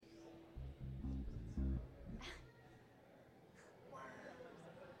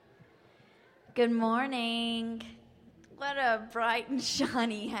Good morning. What a bright and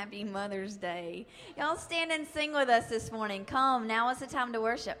shiny happy Mother's Day. Y'all stand and sing with us this morning. Come, now is the time to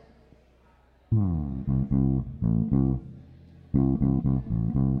worship.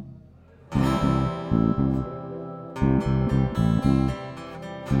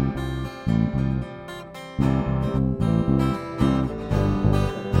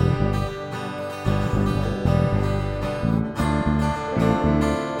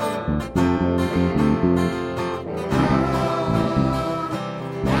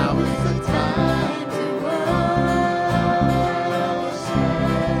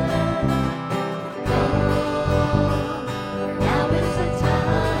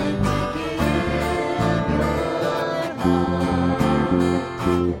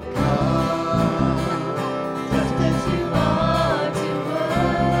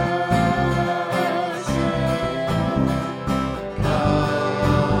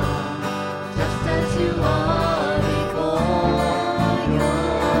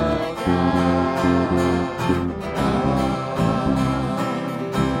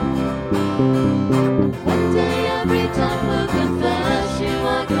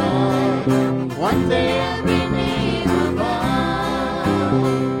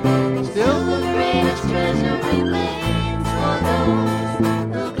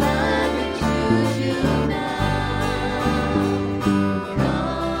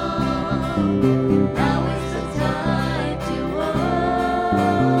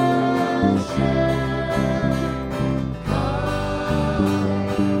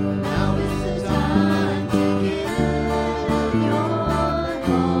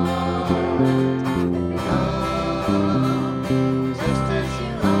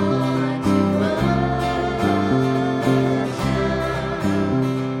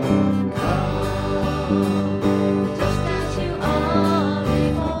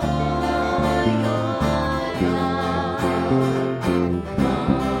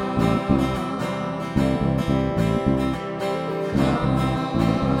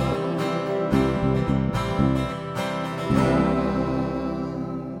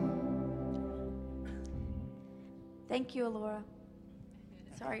 Thank you, Alora.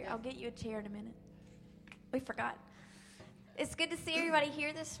 Sorry, I'll get you a chair in a minute. We forgot. It's good to see everybody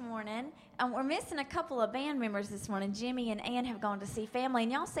here this morning. We're missing a couple of band members this morning. Jimmy and Ann have gone to see family.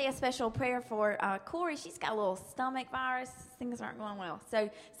 And y'all say a special prayer for Corey. She's got a little stomach virus. Things aren't going well. So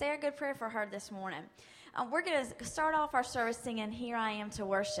say a good prayer for her this morning. We're going to start off our service singing Here I Am to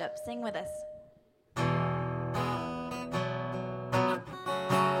Worship. Sing with us.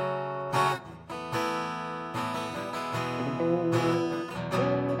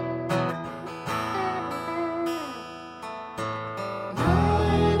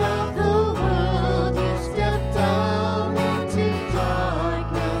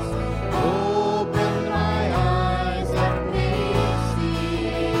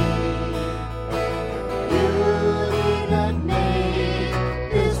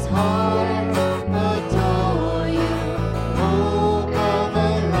 Heart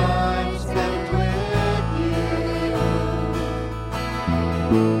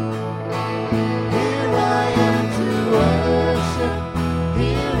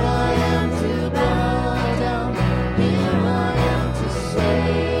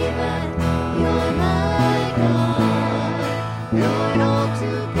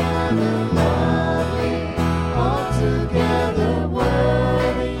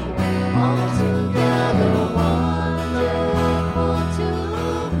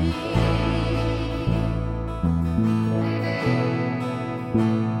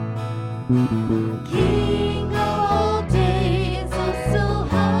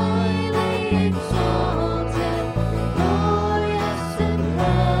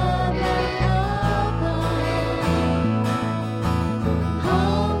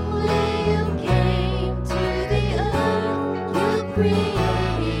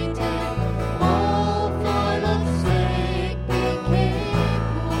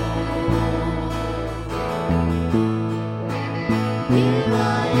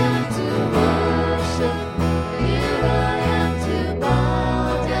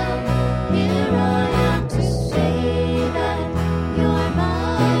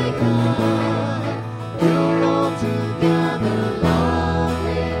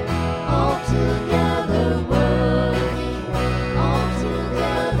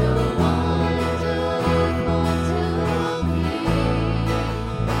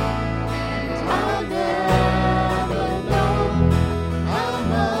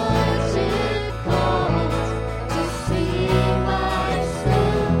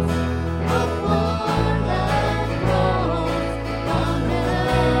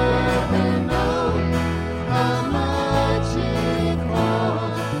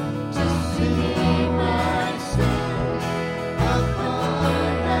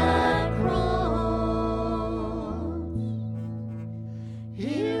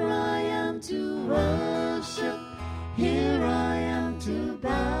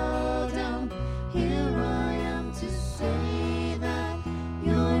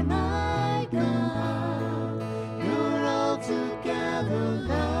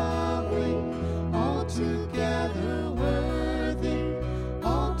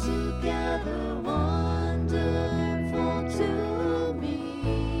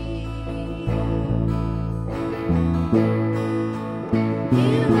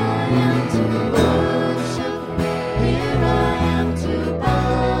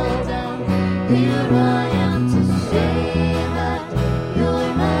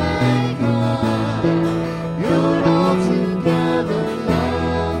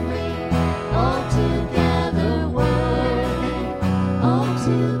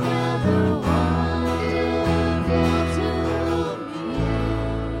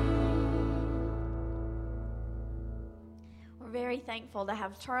very thankful to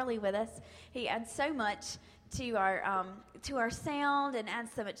have Charlie with us. He adds so much to our sound and adds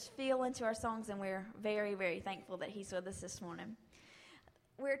so much feel into our songs, and we're very, very thankful that he's with us this morning.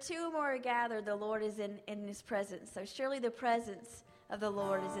 Where two or more are gathered, the Lord is in his presence. So surely the presence of the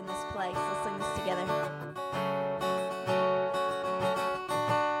Lord is in this place. Let's sing this together.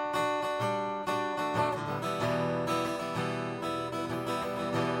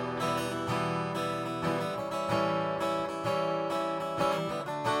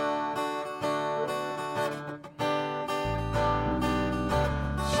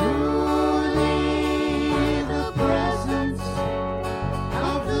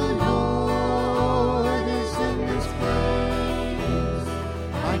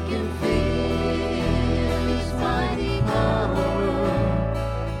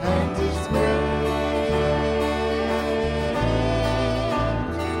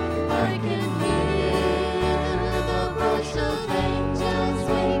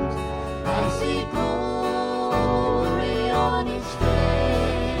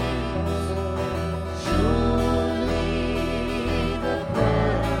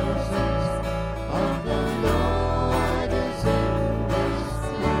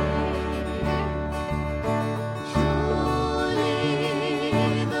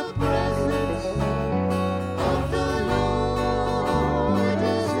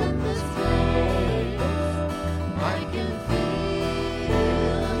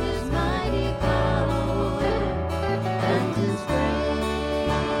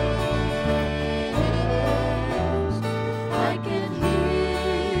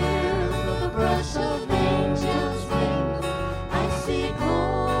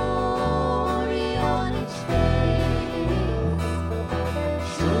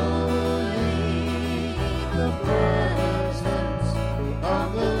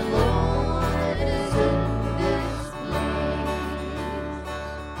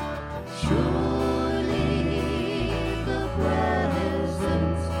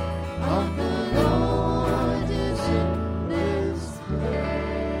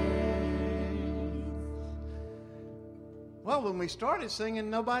 When we started singing,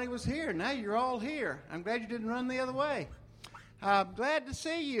 nobody was here. Now you're all here. I'm glad you didn't run the other way. I'm glad to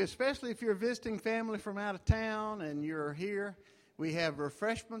see you, especially if you're visiting family from out of town and you're here. We have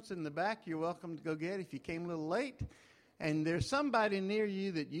refreshments in the back. You're welcome to go get if you came a little late. And there's somebody near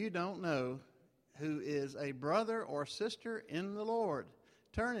you that you don't know who is a brother or sister in the Lord.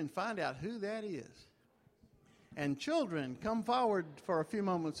 Turn and find out who that is. And children, come forward for a few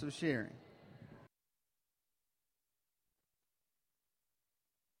moments of sharing.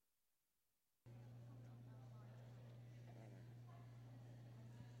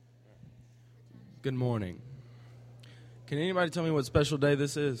 Good morning. Can anybody tell me what special day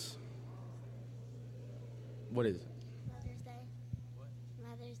this is? What is it? Mother's Day.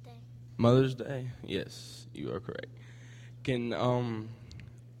 Mother's Day. Mother's Day? Yes, you are correct. Can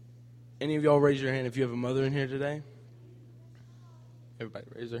any of y'all raise your hand if you have a mother in here today? Everybody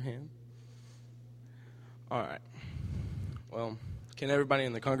raise their hand. All right. Well, can everybody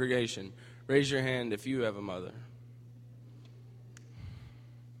in the congregation raise your hand if you have a mother?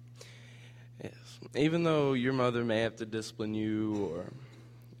 Yes. Even though your mother may have to discipline you or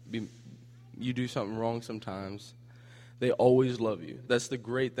you do something wrong sometimes, they always love you. That's the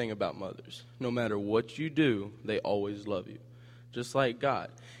great thing about mothers. No matter what you do, they always love you. Just like God.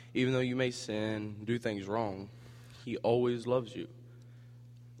 Even though you may sin, do things wrong, He always loves you.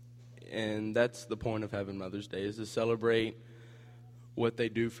 And that's the point of having Mother's Day, is to celebrate what they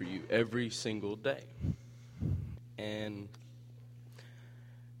do for you every single day. And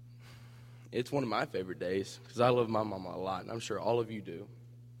it's one of my favorite days because I love my mama a lot, and I'm sure all of you do.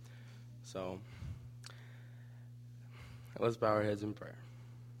 So let's bow our heads in prayer.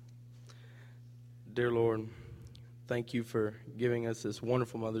 Dear Lord, thank you for giving us this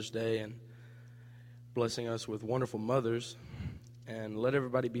wonderful Mother's Day and blessing us with wonderful mothers. And let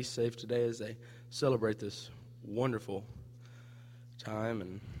everybody be safe today as they celebrate this wonderful time,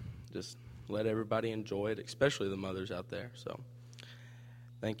 and just let everybody enjoy it, especially the mothers out there. So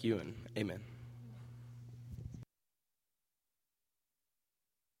thank you, and amen.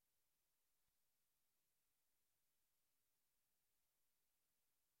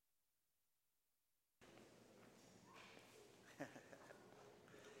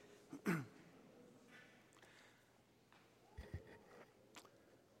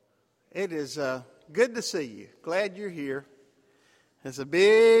 It is good to see you. Glad you're here. It's a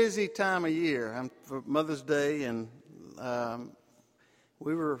busy time of year for Mother's Day, and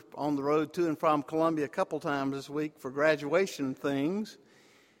we were on the road to and from Columbia a couple times this week for graduation things.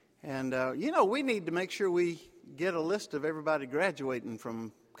 And, we need to make sure we get a list of everybody graduating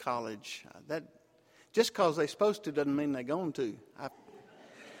from college. That just because they're supposed to doesn't mean they're going to.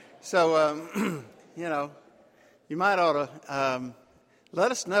 You might ought to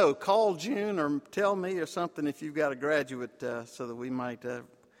let us know. Call June or tell me or something if you've got a graduate so that we might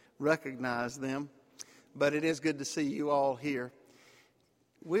recognize them. But it is good to see you all here.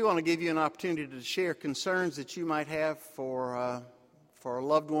 We want to give you an opportunity to share concerns that you might have for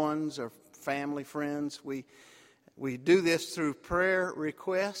loved ones or family, friends. We do this through prayer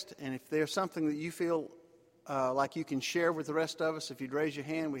request, and if there's something that you feel like you can share with the rest of us, if you'd raise your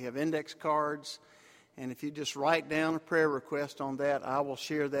hand, we have index cards, and if you just write down a prayer request on that, I will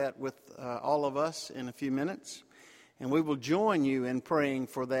share that with all of us in a few minutes, and we will join you in praying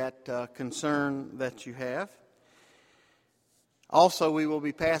for that concern that you have. Also, we will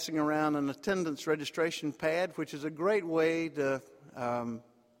be passing around an attendance registration pad, which is a great way to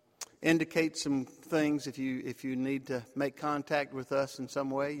indicate some things. If you need to make contact with us in some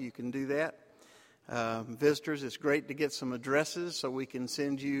way, you can do that. Visitors, it's great to get some addresses so we can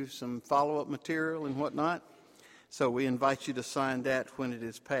send you some follow-up material and whatnot. So we invite you to sign that when it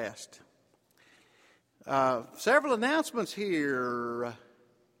is passed. Several announcements here.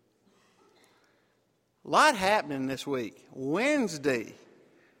 A lot happening this week. Wednesday,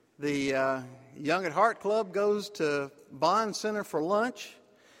 the Young at Heart Club goes to Bond Center for lunch.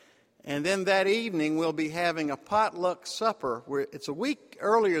 And then that evening, we'll be having a potluck supper. It's a week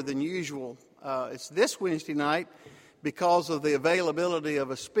earlier than usual. It's this Wednesday night because of the availability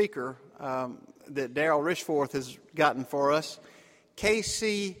of a speaker that Darrell Richforth has gotten for us,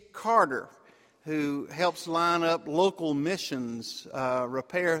 K.C. Carter, who helps line up local missions,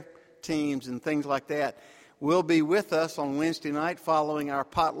 repair teams and things like that, will be with us on Wednesday night following our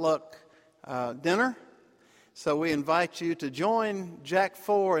potluck dinner. So we invite you to join Jack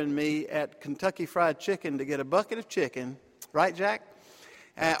Four and me at Kentucky Fried Chicken to get a bucket of chicken. Right, Jack?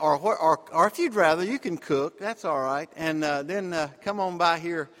 Or if you'd rather, you can cook. That's all right. And then come on by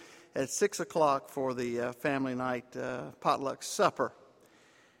here at 6 o'clock for the family night potluck supper.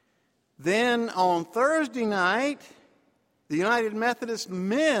 Then on Thursday night, the United Methodist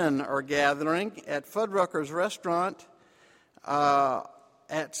men are gathering at Fuddruckers Restaurant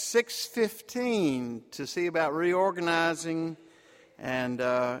at 6:15 to see about reorganizing, and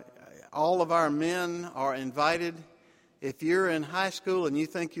all of our men are invited. If you're in high school and you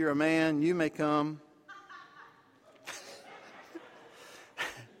think you're a man, you may come.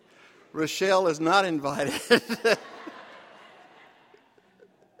 Rochelle is not invited.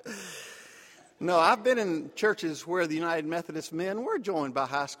 No, I've been in churches where the United Methodist men were joined by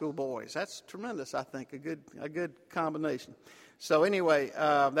high school boys. That's tremendous, I think, a good combination. So anyway,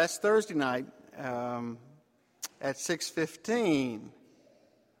 that's Thursday night at 6:15.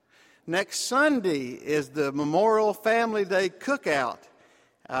 Next Sunday is the Memorial Family Day Cookout.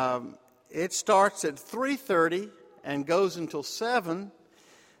 It starts at 3:30 and goes until 7.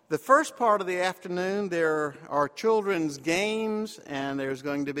 The first part of the afternoon, there are children's games, and there's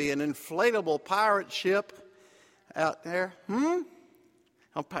going to be an inflatable pirate ship out there.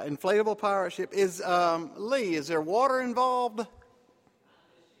 Inflatable pirate ship. Lee, is there water involved?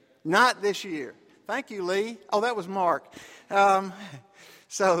 Not this year. Thank you, Lee. Oh, that was Mark.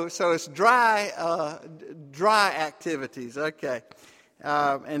 So it's dry activities. Okay.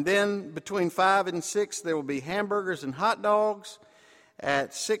 And then between 5 and 6, there will be hamburgers and hot dogs.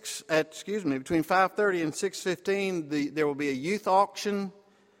 Between 5:30 and 6:15, there will be a youth auction.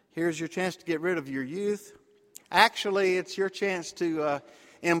 Here's your chance to get rid of your youth. Actually, it's your chance to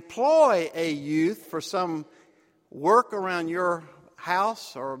employ a youth for some work around your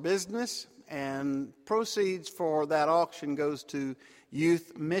house or business, and proceeds for that auction goes to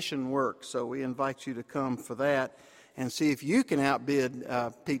youth mission work. So we invite you to come for that and see if you can outbid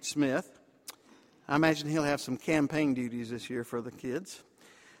Pete Smith. I imagine he'll have some campaign duties this year for the kids.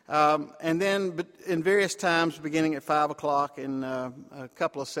 And then in various times, beginning at 5 o'clock in a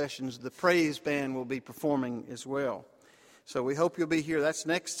couple of sessions, the praise band will be performing as well. So we hope you'll be here. That's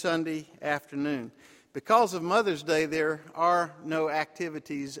next Sunday afternoon. Because of Mother's Day, there are no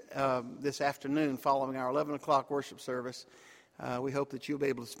activities this afternoon following our 11 o'clock worship service. We hope that you'll be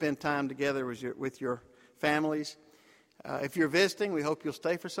able to spend time together with your families. If you're visiting, we hope you'll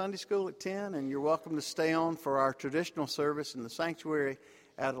stay for Sunday school at 10, and you're welcome to stay on for our traditional service in the sanctuary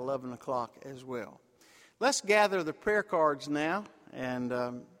at 11 o'clock as well. Let's gather the prayer cards now and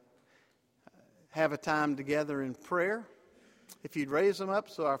have a time together in prayer. If you'd raise them up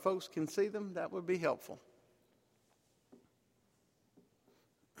so our folks can see them, that would be helpful.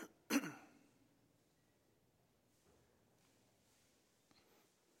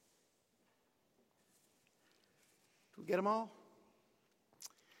 We get them all?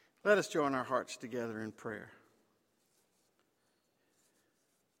 Let us join our hearts together in prayer.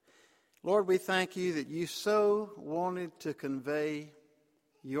 Lord, we thank you that you so wanted to convey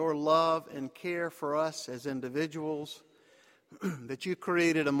your love and care for us as individuals, that you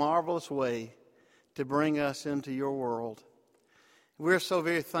created a marvelous way to bring us into your world. We're so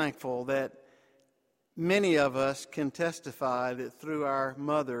very thankful that many of us can testify that through our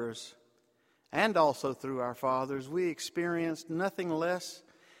mothers and also through our fathers, we experienced nothing less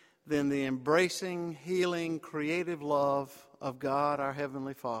than the embracing, healing, creative love of God, our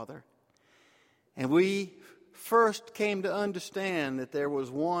Heavenly Father. And we first came to understand that there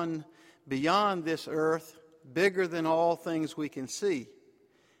was one beyond this earth, bigger than all things we can see.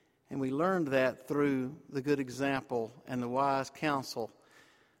 And we learned that through the good example and the wise counsel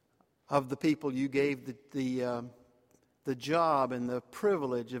of the people you gave the job and the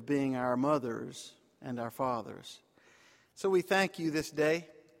privilege of being our mothers and our fathers. So we thank you this day.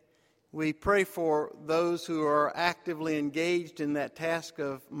 We pray for those who are actively engaged in that task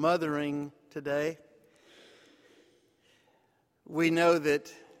of mothering today. We know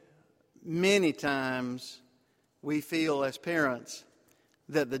that many times we feel as parents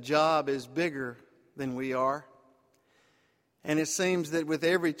that the job is bigger than we are. And it seems that with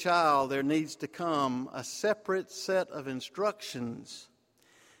every child there needs to come a separate set of instructions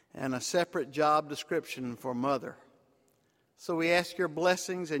and a separate job description for mother. So we ask your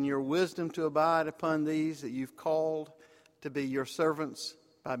blessings and your wisdom to abide upon these that you've called to be your servants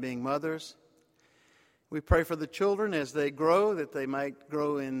by being mothers. We pray for the children as they grow, that they might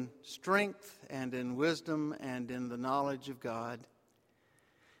grow in strength and in wisdom and in the knowledge of God.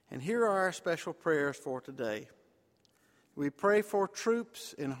 And here are our special prayers for today. We pray for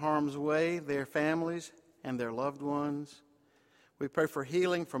troops in harm's way, their families, and their loved ones. We pray for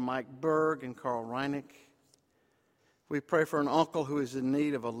healing for Mike Berg and Carl Reinick. We pray for an uncle who is in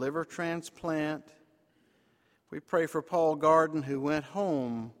need of a liver transplant. We pray for Paul Garden, who went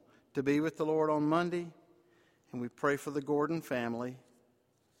home to be with the Lord on Monday. And we pray for the Gordon family.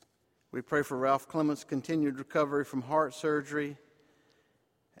 We pray for Ralph Clements' continued recovery from heart surgery.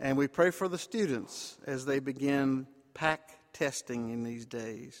 And we pray for the students as they begin PAC testing in these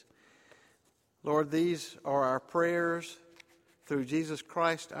days. Lord, these are our prayers through Jesus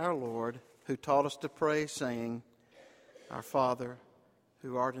Christ our Lord, who taught us to pray, saying, Our Father,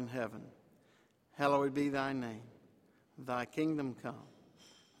 who art in heaven, hallowed be thy name. Thy kingdom come,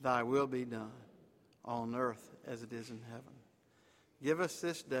 thy will be done, on earth as it is in heaven. Give us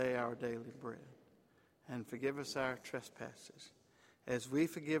this day our daily bread, and forgive us our trespasses, as we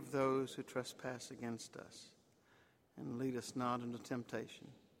forgive those who trespass against us. And lead us not into temptation,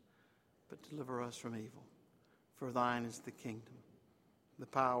 but deliver us from evil. For thine is the kingdom, the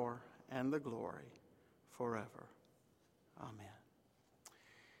power, and the glory forever. Amen.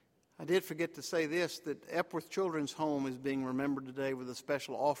 I did forget to say this, that Epworth Children's Home is being remembered today with a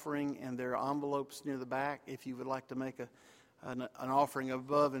special offering, and there are envelopes near the back if you would like to make an offering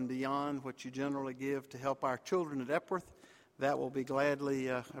above and beyond what you generally give to help our children at Epworth. That will be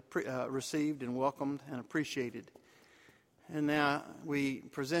gladly received and welcomed and appreciated. And now we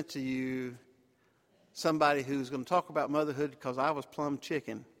present to you somebody who's going to talk about motherhood because I was plumb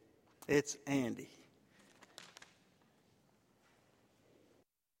chicken. It's Andy.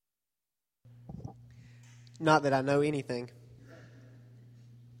 Not that I know anything.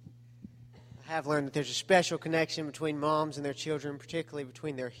 I have learned that there's a special connection between moms and their children, particularly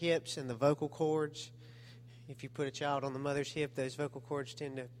between their hips and the vocal cords. If you put a child on the mother's hip, those vocal cords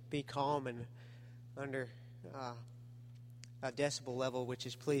tend to be calm and under a decibel level, which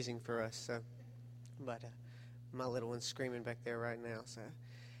is pleasing for us. So, but my little one's screaming back there right now. So,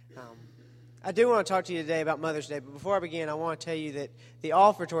 I do want to talk to you today about Mother's Day. But before I begin, I want to tell you that the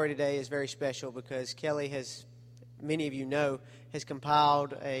offertory today is very special because Kelly has, many of you know, has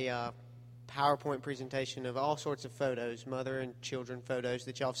compiled a PowerPoint presentation of all sorts of photos, mother and children photos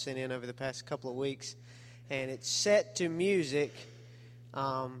that y'all have sent in over the past couple of weeks. And it's set to music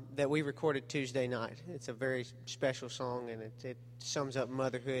that we recorded Tuesday night. It's a very special song, and it sums up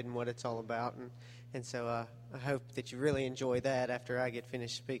motherhood and what it's all about. And so I hope that you really enjoy that after I get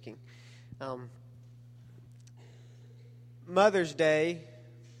finished speaking. Mother's Day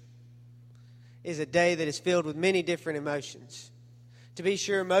is a day that is filled with many different emotions. To be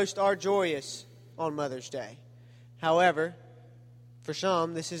sure, most are joyous on Mother's Day. However, for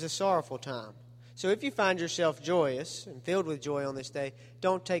some, this is a sorrowful time. So if you find yourself joyous and filled with joy on this day,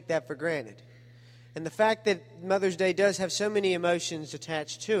 don't take that for granted. And the fact that Mother's Day does have so many emotions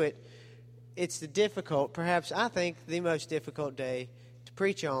attached to it, it's the difficult, perhaps I think the most difficult day to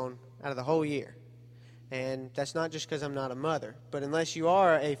preach on out of the whole year. And that's not just because I'm not a mother. But unless you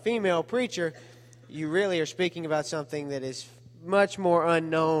are a female preacher, you really are speaking about something that is much more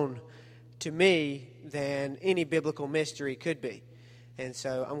unknown to me than any biblical mystery could be. And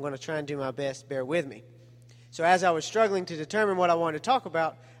so I'm going to try and do my best. Bear with me. So as I was struggling to determine what I wanted to talk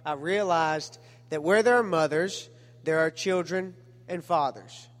about, I realized that where there are mothers, there are children and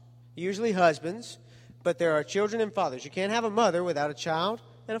fathers. Usually husbands, but there are children and fathers. You can't have a mother without a child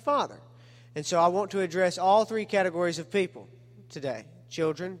and a father. And so I want to address all three categories of people today: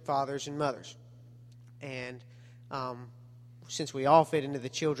 children, fathers, and mothers. And since we all fit into the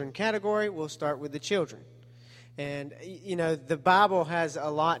children category, we'll start with the children. And, you know, the Bible has a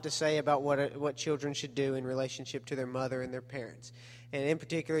lot to say about what children should do in relationship to their mother and their parents. And in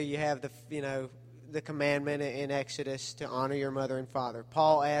particular, you have the commandment in Exodus to honor your mother and father.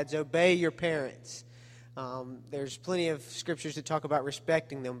 Paul adds, obey your parents. There's plenty of scriptures that talk about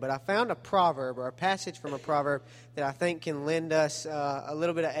respecting them, but I found a proverb or a passage from a proverb that I think can lend us a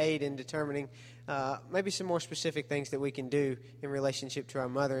little bit of aid in determining maybe some more specific things that we can do in relationship to our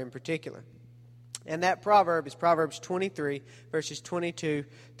mother in particular. And that proverb is Proverbs 23, verses 22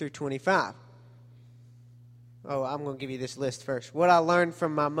 through 25. Oh, I'm going to give you this list first. What I learned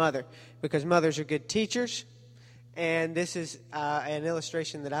from my mother, because mothers are good teachers. And this is an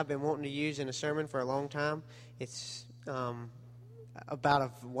illustration that I've been wanting to use in a sermon for a long time. It's about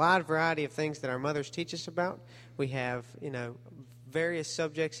a wide variety of things that our mothers teach us about. We have, various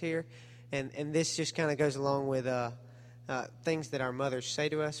subjects here. And this just kind of goes along with things that our mothers say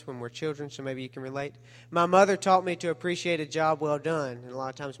to us when we're children, so maybe you can relate. My mother taught me to appreciate a job well done. And a lot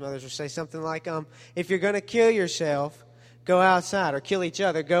of times mothers will say something like, if you're going to kill yourself, go outside. Or kill each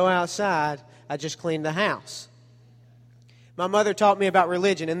other, go outside. I just cleaned the house. My mother taught me about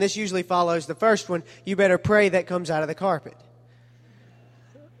religion, and this usually follows the first one. You better pray that comes out of the carpet.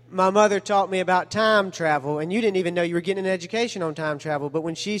 My mother taught me about time travel, and you didn't even know you were getting an education on time travel, but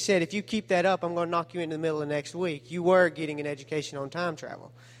when she said, if you keep that up, I'm going to knock you into the middle of next week, you were getting an education on time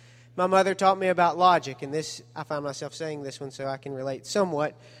travel. My mother taught me about logic, and this, I find myself saying this one so I can relate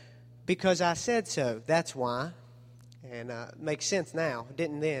somewhat, because I said so. That's why. And it makes sense now. It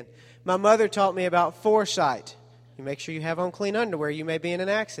didn't then. My mother taught me about foresight. You make sure you have on clean underwear. You may be in an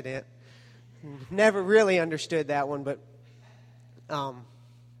accident. Never really understood that one, but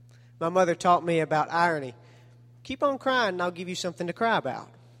my mother taught me about irony. Keep on crying and I'll give you something to cry about.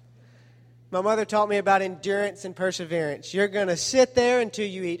 My mother taught me about endurance and perseverance. You're going to sit there until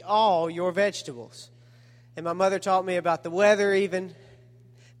you eat all your vegetables. And my mother taught me about the weather even.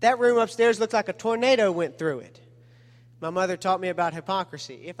 That room upstairs looked like a tornado went through it. My mother taught me about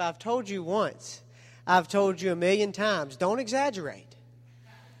hypocrisy. If I've told you once, I've told you 1,000,000 times. Don't exaggerate.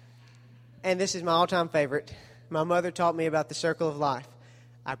 And this is my all-time favorite. My mother taught me about the circle of life.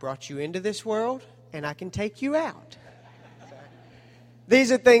 I brought you into this world, and I can take you out.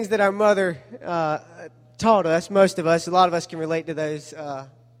 These are things that our mother taught us, most of us. A lot of us can relate to those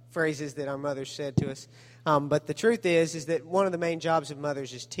phrases that our mothers said to us. But the truth is that one of the main jobs of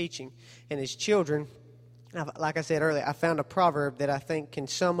mothers is teaching. And as children, like I said earlier, I found a proverb that I think can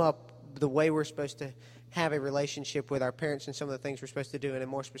sum up the way we're supposed to have a relationship with our parents and some of the things we're supposed to do in a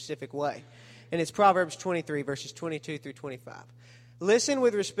more specific way. And it's Proverbs 23, verses 22 through 25. Listen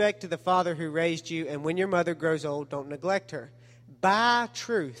with respect to the father who raised you, and when your mother grows old, don't neglect her. Buy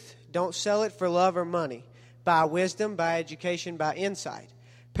truth. Don't sell it for love or money. Buy wisdom, buy education, buy insight.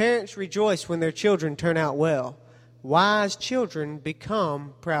 Parents rejoice when their children turn out well. Wise children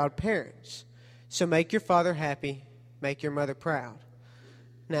become proud parents. So make your father happy, make your mother proud.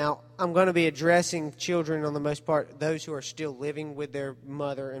 Now, I'm going to be addressing children on the most part, those who are still living with their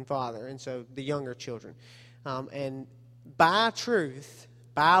mother and father, and so the younger children. And buy truth,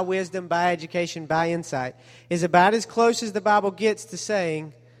 buy wisdom, buy education, buy insight is about as close as the Bible gets to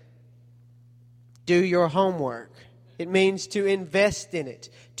saying, do your homework. It means to invest in it,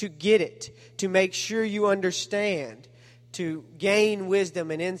 to get it, to make sure you understand, to gain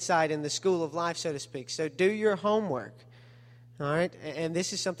wisdom and insight in the school of life, so to speak. So do your homework. All right? And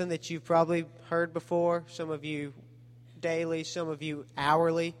this is something that you've probably heard before. Some of you daily, some of you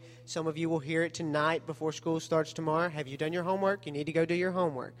hourly. Some of you will hear it tonight before school starts tomorrow. Have you done your homework? You need to go do your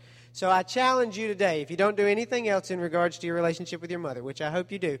homework. So I challenge you today, if you don't do anything else in regards to your relationship with your mother, which I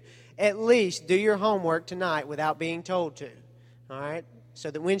hope you do, at least do your homework tonight without being told to. All right? So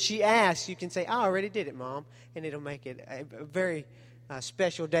that when she asks, you can say, I already did it, Mom. And it'll make it a very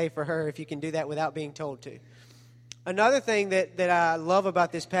special day for her if you can do that without being told to. Another thing that I love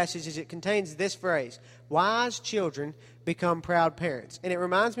about this passage is it contains this phrase, wise children become proud parents. And it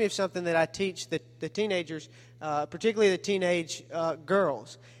reminds me of something that I teach the teenagers, particularly the teenage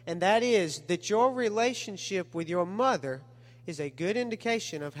girls. And that is that your relationship with your mother is a good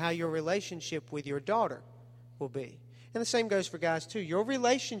indication of how your relationship with your daughter will be. And the same goes for guys too. Your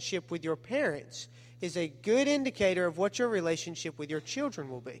relationship with your parents is a good indicator of what your relationship with your children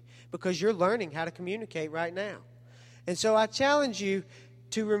will be, because you're learning how to communicate right now. And so I challenge you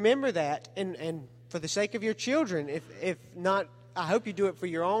to remember that, and for the sake of your children, if not, I hope you do it for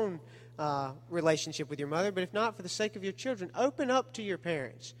your own relationship with your mother, but if not, for the sake of your children, open up to your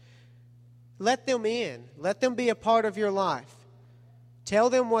parents. Let them in. Let them be a part of your life.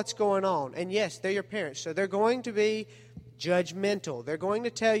 Tell them what's going on. And yes, they're your parents, so they're going to be judgmental. They're going to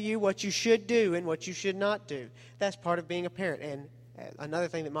tell you what you should do and what you should not do. That's part of being a parent. And another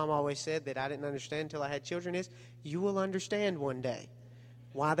thing that Mom always said that I didn't understand until I had children is, you will understand one day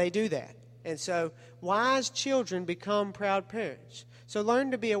why they do that. And so wise children become proud parents. So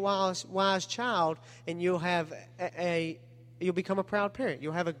learn to be a wise child, and you'll have you'll become a proud parent.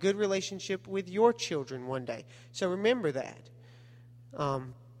 You'll have a good relationship with your children one day. So remember that.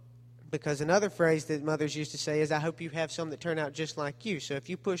 Because another phrase that mothers used to say is, I hope you have some that turn out just like you. So if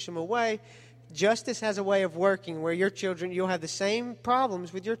you push them away, justice has a way of working where your children, you'll have the same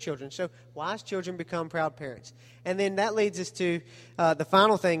problems with your children. So wise children become proud parents. And then that leads us to the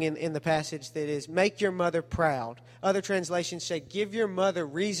final thing in the passage, that is, make your mother proud. Other translations say, give your mother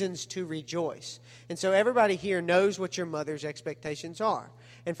reasons to rejoice. And so everybody here knows what your mother's expectations are.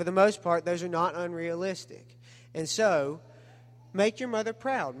 And for the most part, those are not unrealistic. And so make your mother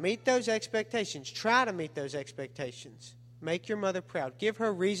proud. Meet those expectations. Try to meet those expectations. Make your mother proud. Give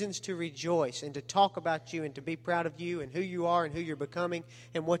her reasons to rejoice and to talk about you and to be proud of you and who you are and who you're becoming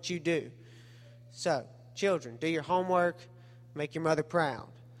and what you do. So, children, do your homework. Make your mother proud.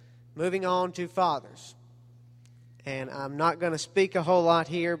 Moving on to fathers. And I'm not going to speak a whole lot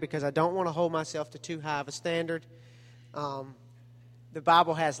here because I don't want to hold myself to too high of a standard. The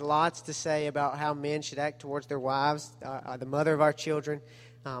Bible has lots to say about how men should act towards their wives, the mother of our children.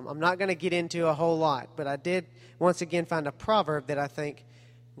 I'm not going to get into a whole lot, but I did once again find a proverb that I think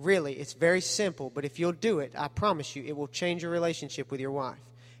really, it's very simple, but if you'll do it, I promise you, it will change your relationship with your wife.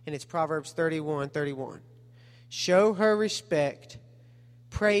 And it's Proverbs 31:31. Show her respect,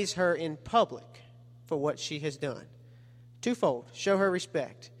 praise her in public for what she has done. Twofold, show her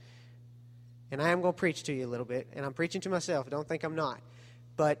respect. And I am going to preach to you a little bit, and I'm preaching to myself. Don't think I'm not.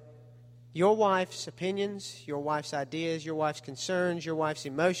 But your wife's opinions, your wife's ideas, your wife's concerns, your wife's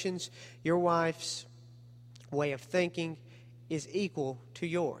emotions, your wife's way of thinking is equal to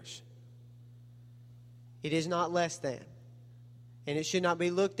yours. It is not less than. And it should not be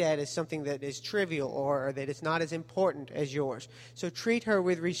looked at as something that is trivial or that is not as important as yours. So treat her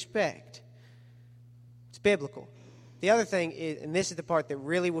with respect. It's biblical. The other thing is, and this is the part that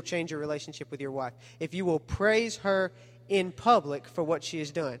really will change your relationship with your wife, if you will praise her in public for what she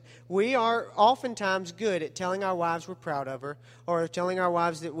has done. We are oftentimes good at telling our wives we're proud of her, or telling our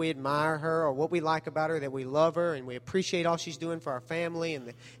wives that we admire her, or what we like about her, that we love her, and we appreciate all she's doing for our family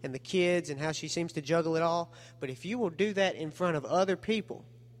and the kids and how she seems to juggle it all. But if you will do that in front of other people,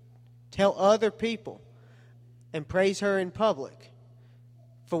 tell other people, and praise her in public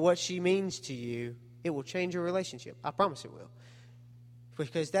for what she means to you, it will change your relationship. I promise it will.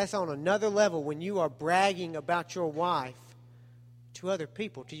 Because that's on another level when you are bragging about your wife to other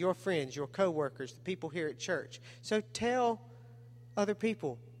people, to your friends, your coworkers, the people here at church. So tell other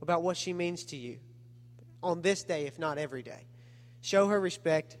people about what she means to you on this day, if not every day. Show her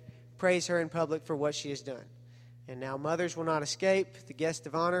respect. Praise her in public for what she has done. And now mothers will not escape. The guest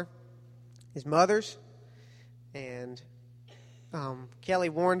of honor is mothers. And Kelly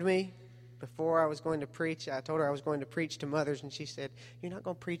warned me before I was going to preach. I told her I was going to preach to mothers, and she said, "You're not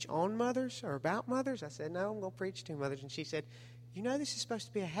going to preach on mothers or about mothers?" I said, "No, I'm going to preach to mothers." And she said, "You know this is supposed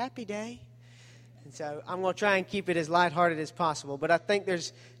to be a happy day." And so I'm going to try and keep it as lighthearted as possible. But I think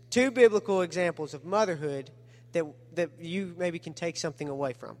there's two biblical examples of motherhood that you maybe can take something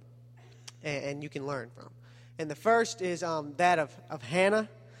away from and you can learn from. And the first is that of Hannah.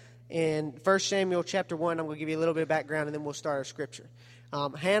 In 1 Samuel chapter 1, I'm going to give you a little bit of background, and then we'll start our scripture.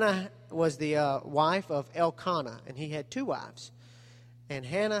 Hannah was the wife of Elkanah, and he had two wives. And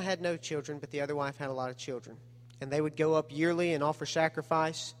Hannah had no children, but the other wife had a lot of children. And they would go up yearly and offer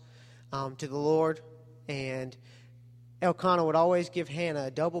sacrifice to the Lord. And Elkanah would always give Hannah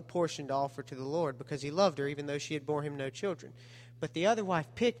a double portion to offer to the Lord because he loved her, even though she had borne him no children. But the other wife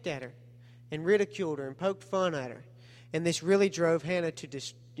picked at her and ridiculed her and poked fun at her. And this really drove Hannah to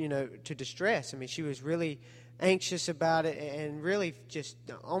to distress. I mean, she was really anxious about it and really just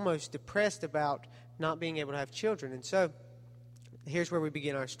almost depressed about not being able to have children. And so here's where we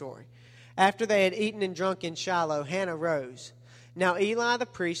begin our story. After they had eaten and drunk in Shiloh, Hannah rose. Now Eli the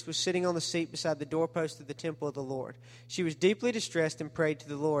priest was sitting on the seat beside the doorpost of the temple of the Lord. She was deeply distressed and prayed to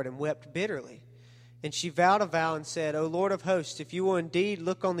the Lord and wept bitterly. And she vowed a vow and said, O Lord of hosts, if you will indeed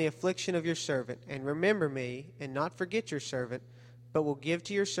look on the affliction of your servant and remember me and not forget your servant, but will give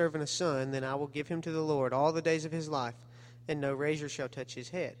to your servant a son, then I will give him to the Lord all the days of his life, and no razor shall touch his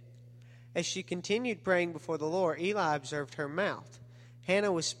head. As she continued praying before the Lord, Eli observed her mouth.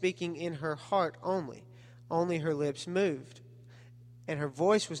 Hannah was speaking in her heart only her lips moved, and her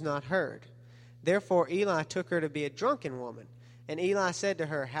voice was not heard. Therefore Eli took her to be a drunken woman. And Eli said to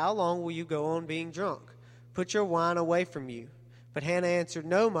her, How long will you go on being drunk? Put your wine away from you. But Hannah answered,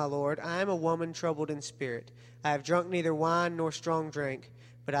 No, my Lord, I am a woman troubled in spirit. I have drunk neither wine nor strong drink,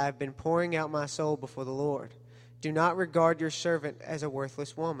 but I have been pouring out my soul before the Lord. Do not regard your servant as a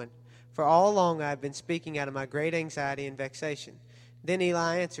worthless woman, for all along I have been speaking out of my great anxiety and vexation. Then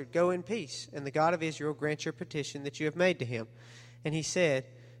Eli answered, Go in peace, and the God of Israel grant your petition that you have made to him. And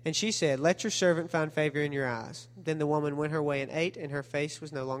she said, Let your servant find favor in your eyes. Then the woman went her way and ate, and her face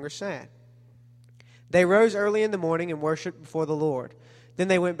was no longer sad. They rose early in the morning and worshipped before the Lord. Then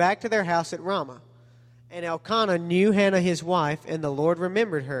they went back to their house at Ramah. And Elkanah knew Hannah his wife, and the Lord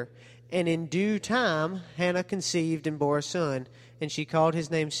remembered her. And in due time Hannah conceived and bore a son, and she called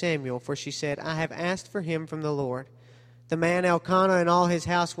his name Samuel, for she said, I have asked for him from the Lord. The man Elkanah and all his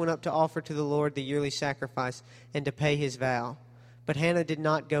house went up to offer to the Lord the yearly sacrifice and to pay his vow. But Hannah did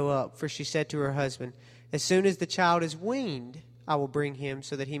not go up, for she said to her husband, As soon as the child is weaned, I will bring him,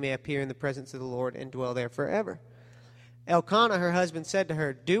 so that he may appear in the presence of the Lord and dwell there forever. Elkanah, her husband, said to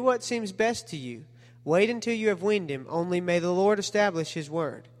her, Do what seems best to you. Wait until you have weaned him, only may the Lord establish his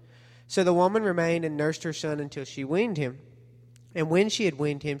word. So the woman remained and nursed her son until she weaned him. And when she had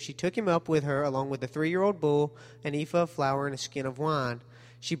weaned him, she took him up with her, along with a 3-year-old bull, an ephah of flour, and a skin of wine.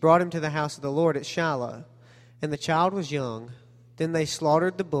 She brought him to the house of the Lord at Shiloh. And the child was young. Then they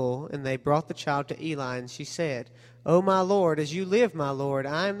slaughtered the bull, and they brought the child to Eli, and she said, O my Lord, as you live, my Lord,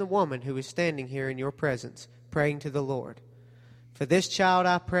 I am the woman who is standing here in your presence, praying to the Lord. For this child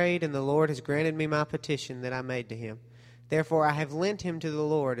I prayed, and the Lord has granted me my petition that I made to him. Therefore I have lent him to the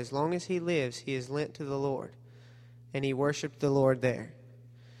Lord. As long as he lives, he is lent to the Lord. And he worshipped the Lord there.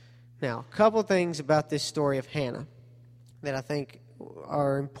 Now, a couple things about this story of Hannah that I think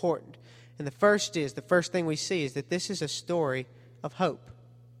are important. And the first thing we see is that this is a story of hope.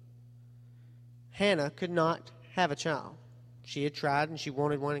 Hannah could not have a child. She had tried and she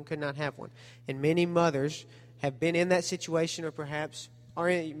wanted one and could not have one. And many mothers have been in that situation, or perhaps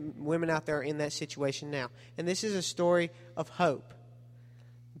women out there are in that situation now. And this is a story of hope.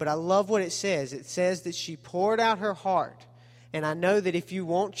 But I love what it says. It says that she poured out her heart. And I know that if you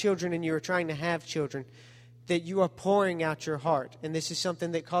want children and you are trying to have children, that you are pouring out your heart. And this is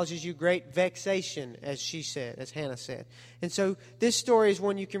something that causes you great vexation, as she said, as Hannah said. And so this story is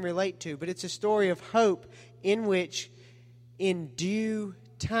one you can relate to, but it's a story of hope in which in due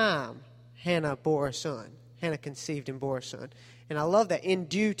time Hannah bore a son. Hannah conceived and bore a son. And I love that, in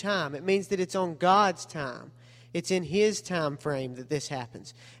due time. It means that it's on God's time. It's in His time frame that this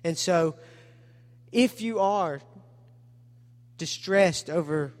happens. And so if you are distressed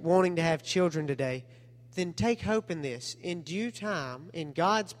over wanting to have children today, then take hope in this. In due time, in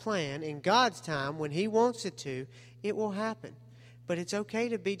God's plan, in God's time, when He wants it to, it will happen. But it's okay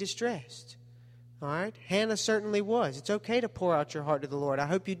to be distressed. All right? Hannah certainly was. It's okay to pour out your heart to the Lord. I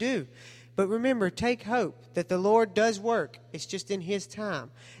hope you do. But remember, take hope that the Lord does work. It's just in His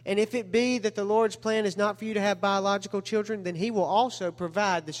time. And if it be that the Lord's plan is not for you to have biological children, then He will also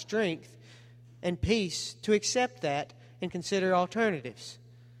provide the strength and peace to accept that and consider alternatives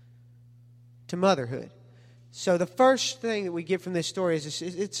to motherhood. So the first thing that we get from this story is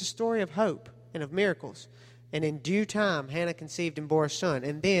it's a story of hope and of miracles. And in due time, Hannah conceived and bore a son.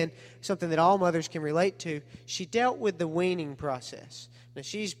 And then, something that all mothers can relate to, she dealt with the weaning process. Now,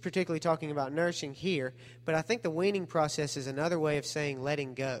 she's particularly talking about nursing here, but I think the weaning process is another way of saying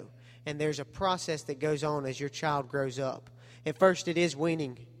letting go. And there's a process that goes on as your child grows up. At first, it is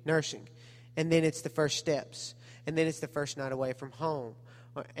weaning, nursing. And then it's the first steps. And then it's the first night away from home.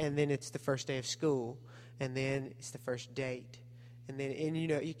 And then it's the first day of school. And then it's the first date. And then,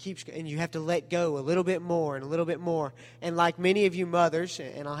 you have to let go a little bit more and a little bit more. And like many of you mothers,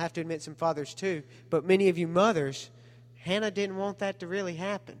 and I'll have to admit some fathers too, but many of you mothers, Hannah didn't want that to really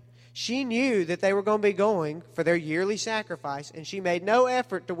happen. She knew that they were going to be going for their yearly sacrifice, and she made no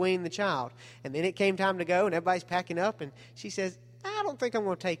effort to wean the child. And then it came time to go, and everybody's packing up, and she says, I don't think I'm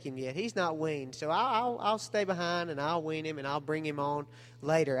going to take him yet. He's not weaned. So I'll stay behind and I'll wean him and I'll bring him on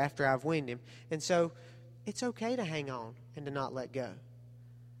later after I've weaned him. And so it's okay to hang on and to not let go.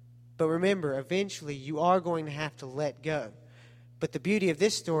 But remember, eventually you are going to have to let go. But the beauty of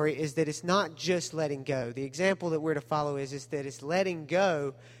this story is that it's not just letting go. The example that we're to follow is that it's letting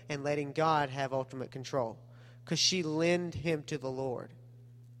go and letting God have ultimate control. Because she lent him to the Lord.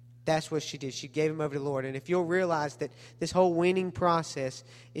 That's what she did. She gave him over to the Lord. And if you'll realize that this whole weaning process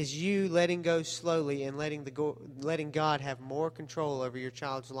is you letting go slowly and letting God have more control over your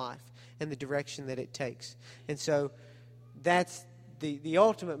child's life and the direction that it takes. And so that's the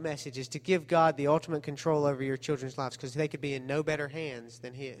ultimate message, is to give God the ultimate control over your children's lives, because they could be in no better hands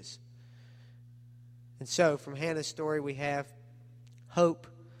than his. And so from Hannah's story we have hope,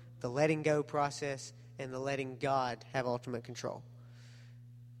 the letting go process, and the letting God have ultimate control.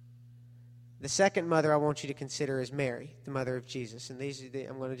 The second mother I want you to consider is Mary, the mother of Jesus. And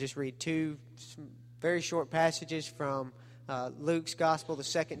I'm going to just read two very short passages from Luke's Gospel, the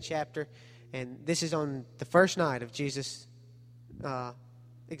 2nd chapter. And this is on the first night of Jesus'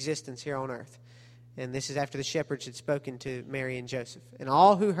 existence here on earth. And this is after the shepherds had spoken to Mary and Joseph. And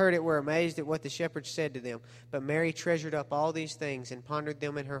all who heard it were amazed at what the shepherds said to them. But Mary treasured up all these things and pondered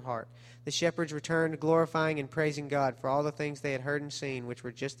them in her heart. The shepherds returned, glorifying and praising God for all the things they had heard and seen, which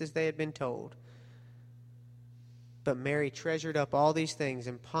were just as they had been told. But Mary treasured up all these things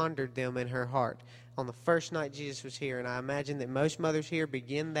and pondered them in her heart. On the first night Jesus was here, and I imagine that most mothers here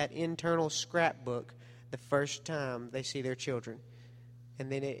begin that internal scrapbook the first time they see their children.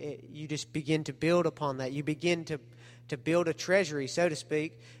 And then you just begin to build upon that. You begin to build a treasury, so to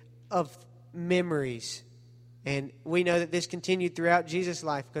speak, of memories. And we know that this continued throughout Jesus'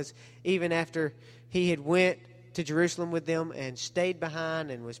 life, because even after he had went to Jerusalem with them and stayed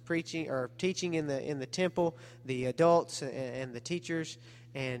behind and was preaching or teaching in the temple, the adults and the teachers,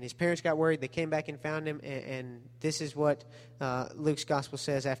 and his parents got worried. They came back and found him, and this is what Luke's Gospel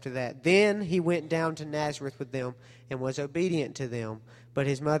says after that. Then he went down to Nazareth with them and was obedient to them. But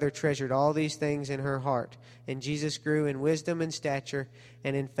his mother treasured all these things in her heart. And Jesus grew in wisdom and stature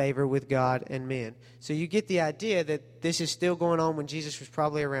and in favor with God and men. So you get the idea that this is still going on when Jesus was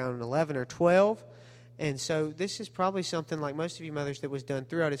probably around 11 or 12. And so this is probably something, like most of you mothers, that was done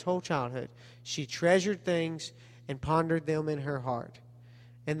throughout his whole childhood. She treasured things and pondered them in her heart.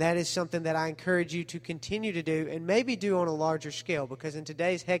 And that is something that I encourage you to continue to do, and maybe do on a larger scale, because in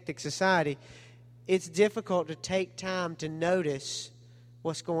today's hectic society, it's difficult to take time to notice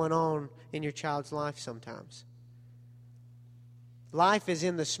what's going on in your child's life sometimes. Life is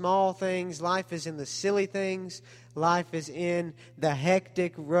in the small things. Life is in the silly things. Life is in the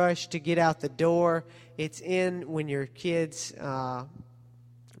hectic rush to get out the door. It's in when your kids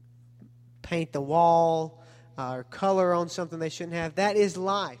paint the wall or color on something they shouldn't have. That is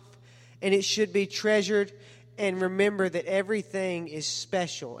life. And it should be treasured. And remember that everything is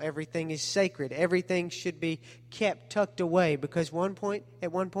special. Everything is sacred. Everything should be kept tucked away, because at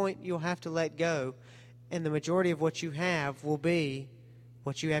one point you'll have to let go, and the majority of what you have will be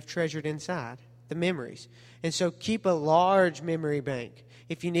what you have treasured inside, the memories. And so keep a large memory bank.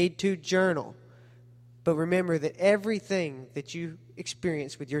 If you need to, journal. But remember that everything that you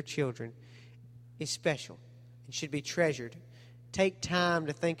experience with your children is special and should be treasured. Take time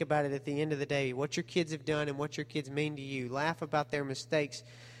to think about it at the end of the day, what your kids have done and what your kids mean to you. Laugh about their mistakes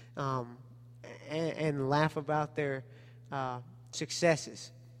and laugh about their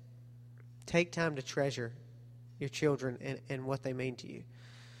successes. Take time to treasure your children and what they mean to you.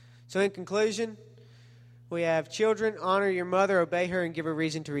 So in conclusion, we have children, honor your mother, obey her, and give her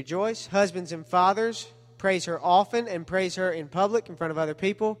reason to rejoice. Husbands and fathers, praise her often and praise her in public in front of other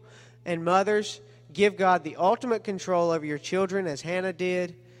people. And mothers, give God the ultimate control over your children, as Hannah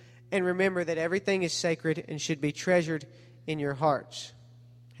did. And remember that everything is sacred and should be treasured in your hearts.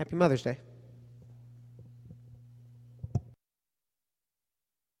 Happy Mother's Day.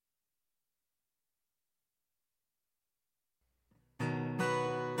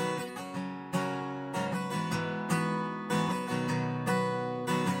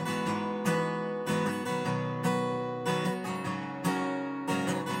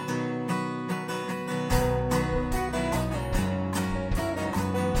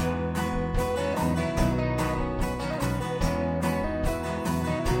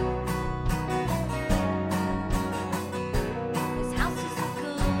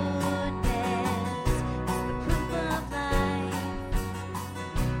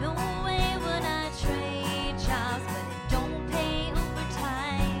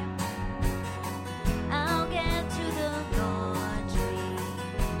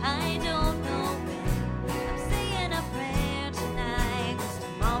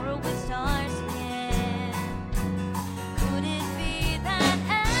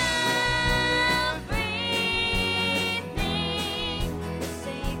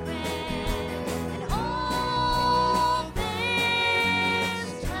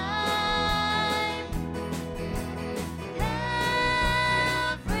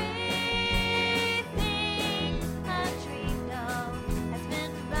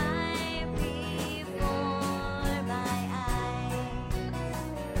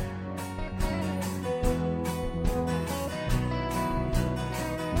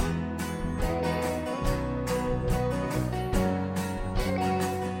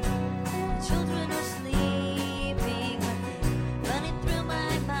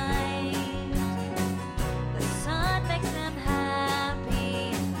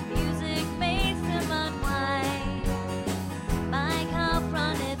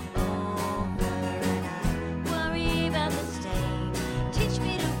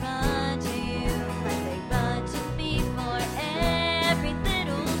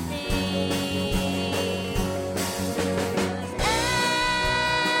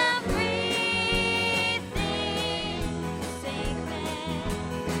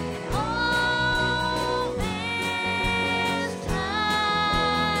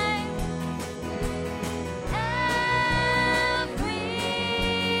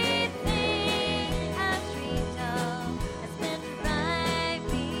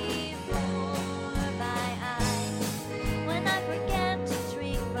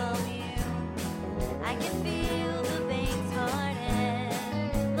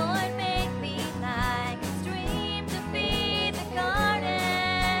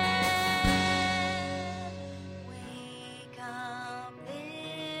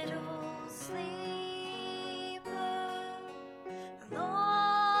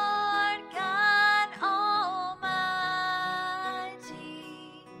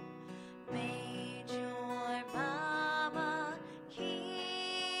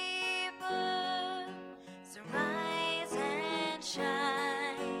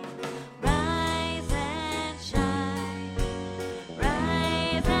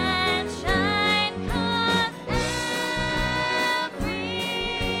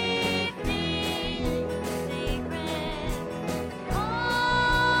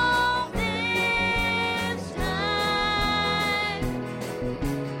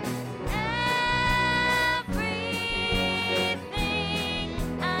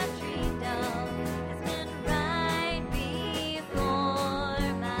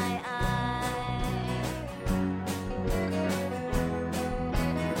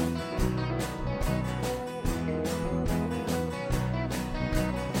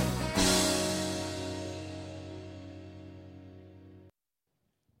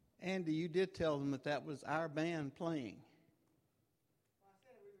 you did tell them that was our band playing.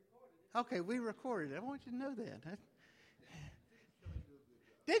 Okay, we recorded it. I want you to know that.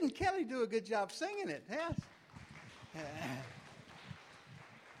 Didn't Kelly do a good job singing it? Yes.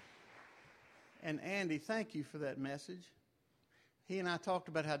 And Andy, thank you for that message. He and I talked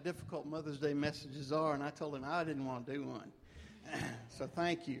about how difficult Mother's Day messages are, and I told him I didn't want to do one. So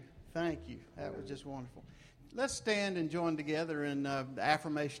thank you. Thank you. That was just wonderful. Let's stand and join together in the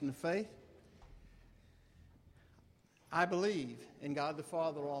affirmation of faith. I believe in God the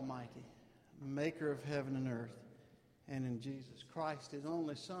Father Almighty, maker of heaven and earth, and in Jesus Christ, his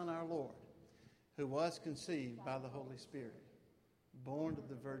only Son, our Lord, who was conceived by the Holy Spirit, born of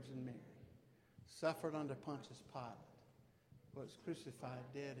the Virgin Mary, suffered under Pontius Pilate, was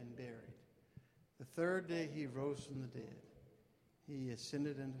crucified, dead, and buried. The third day he rose from the dead. He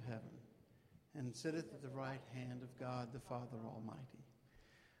ascended into heaven and sitteth at the right hand of God the Father Almighty.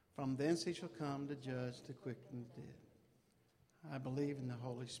 From thence he shall come to judge the quick and the dead. I believe in the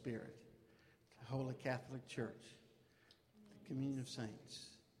Holy Spirit, the Holy Catholic Church, the communion of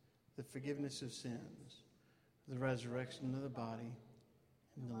saints, the forgiveness of sins, the resurrection of the body,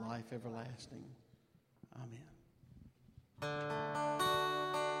 and the life everlasting. Amen.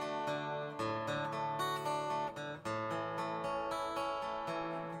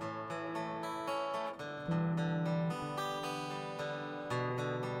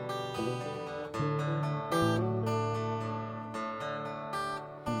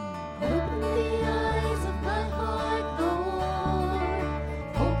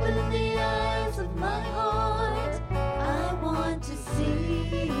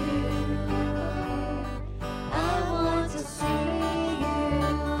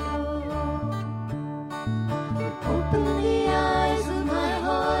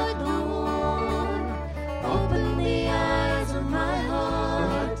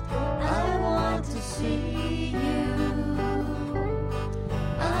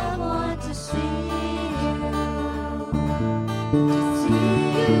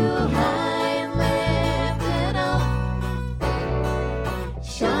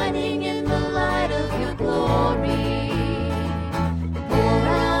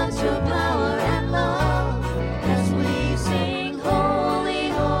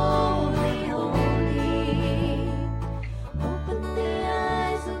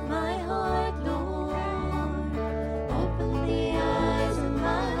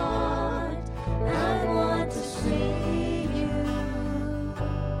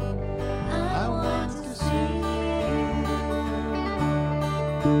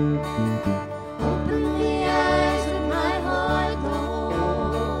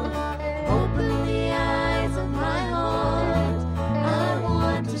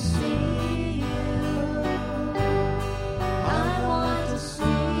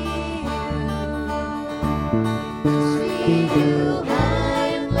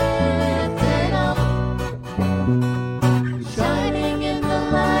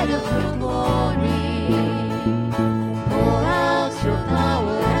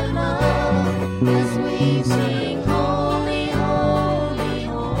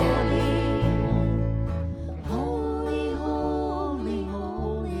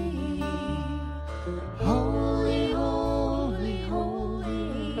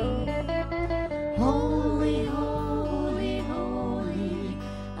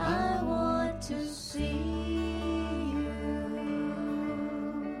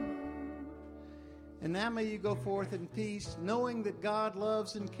 And now may you go forth in peace, knowing that God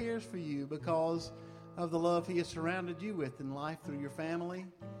loves and cares for you because of the love he has surrounded you with in life through your family.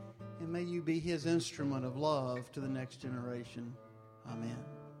 And may you be his instrument of love to the next generation. Amen.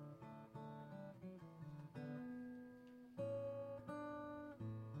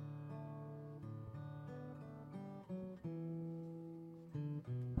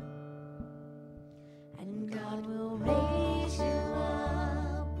 And God will raise you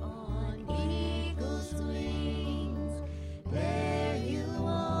up on eagle's wings, bear you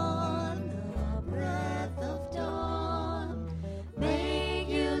on the breath of dawn, make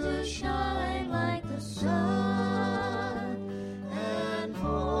you to shine like the sun, and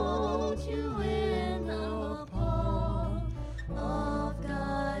hold you in the palm of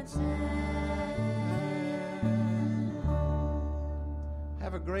God's hand.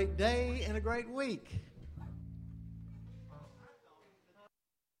 Have a great day and a great week.